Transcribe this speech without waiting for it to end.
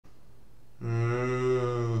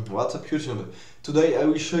What's up YouTube? Today I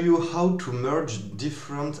will show you how to merge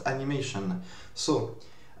different animation. So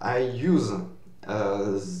I use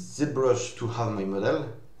ZBrush to have my model,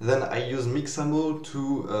 then I use Mixamo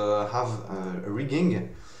to have a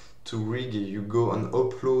rigging. To rig, you go and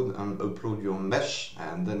upload your mesh,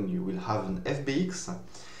 and then you will have an FBX.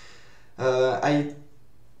 I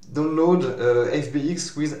download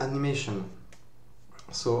FBX with animation.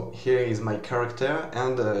 So here is my character,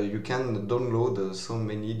 and you can download so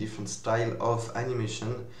many different style of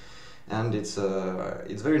animation, and it's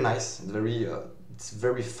very nice, it's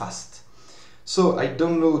very fast. So I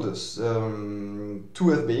download two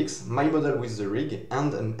FBX, my model with the rig,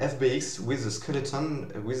 and an FBX with the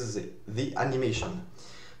skeleton with the animation.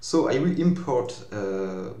 So I will import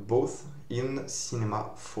both in Cinema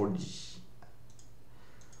 4D.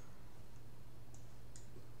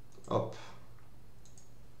 Up.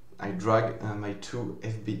 I drag my two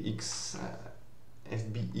FBX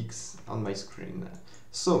on my screen.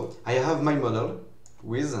 So I have my model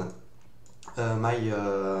with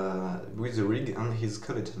with the rig and his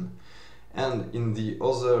skeleton, and in the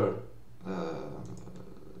other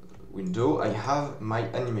window I have my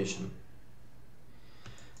animation.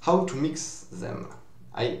 How to mix them?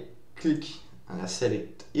 I click and I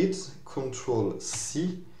select it, Ctrl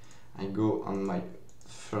C, I go on my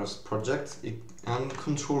first project and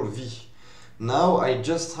Ctrl V. Now I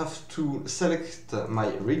just have to select my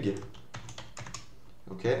rig,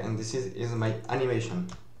 okay, and this is my animation.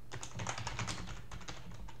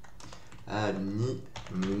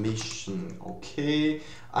 Okay,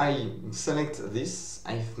 I select this,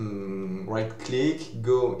 I right click,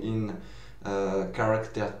 go in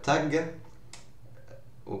character tag,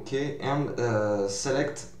 okay, and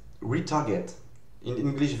select retarget. In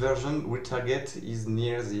English version, retarget is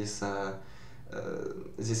near this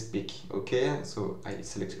this peak, okay, so I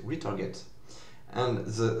select retarget, and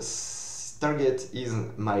the target is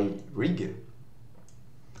my rig,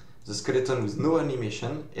 the skeleton with no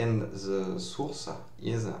animation, and the source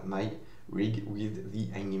is my rig with the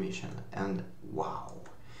animation. And wow,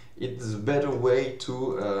 it's a better way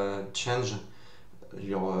to change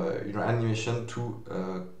your animation,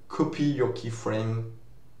 to copy your keyframe.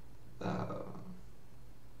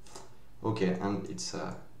 Okay, and it's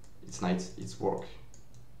nice, it's work.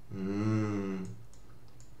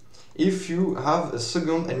 If you have a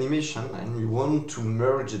second animation and you want to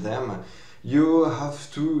merge them, you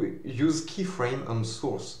have to use keyframe on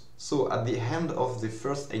source. So at the end of the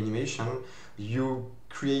first animation, you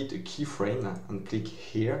create a keyframe and click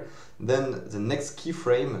here. Then the next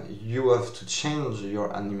keyframe, you have to change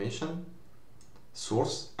your animation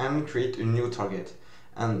source and create a new target.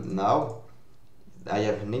 And now I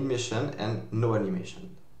have an animation and no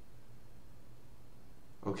animation.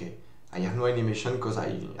 Okay, I have no animation because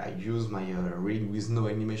I use my rig with no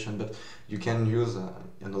animation, but you can use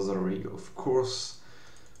another rig, of course.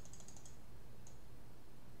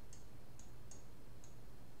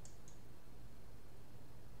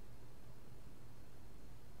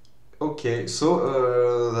 Okay,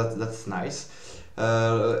 so that's nice.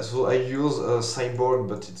 So I use a Cyborg,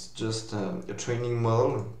 but it's just a training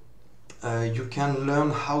model. You can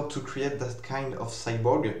learn how to create that kind of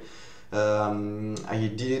cyborg.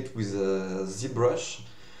 I did it with ZBrush.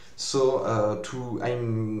 So I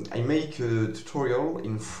make a tutorial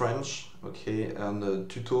in French, okay, on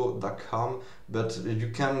tuto.com, but you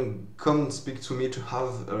can come speak to me to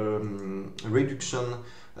have a reduction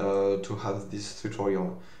to have this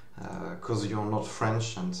tutorial, because you're not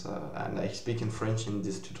French, and I speak in French in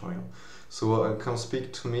this tutorial. So come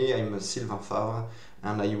speak to me, I'm Sylvain Favre,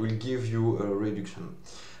 and I will give you a reduction.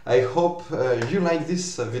 I hope you like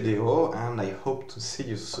this video, and I hope to see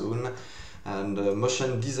you soon. And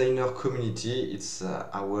Motion Designer Community, it's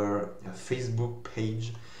our Facebook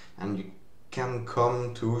page, and you can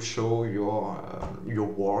come to show your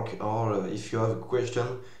work, or if you have a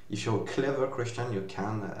question, if you're a clever question, you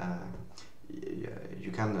can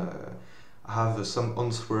have some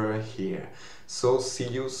answer here. So see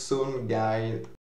you soon, guys.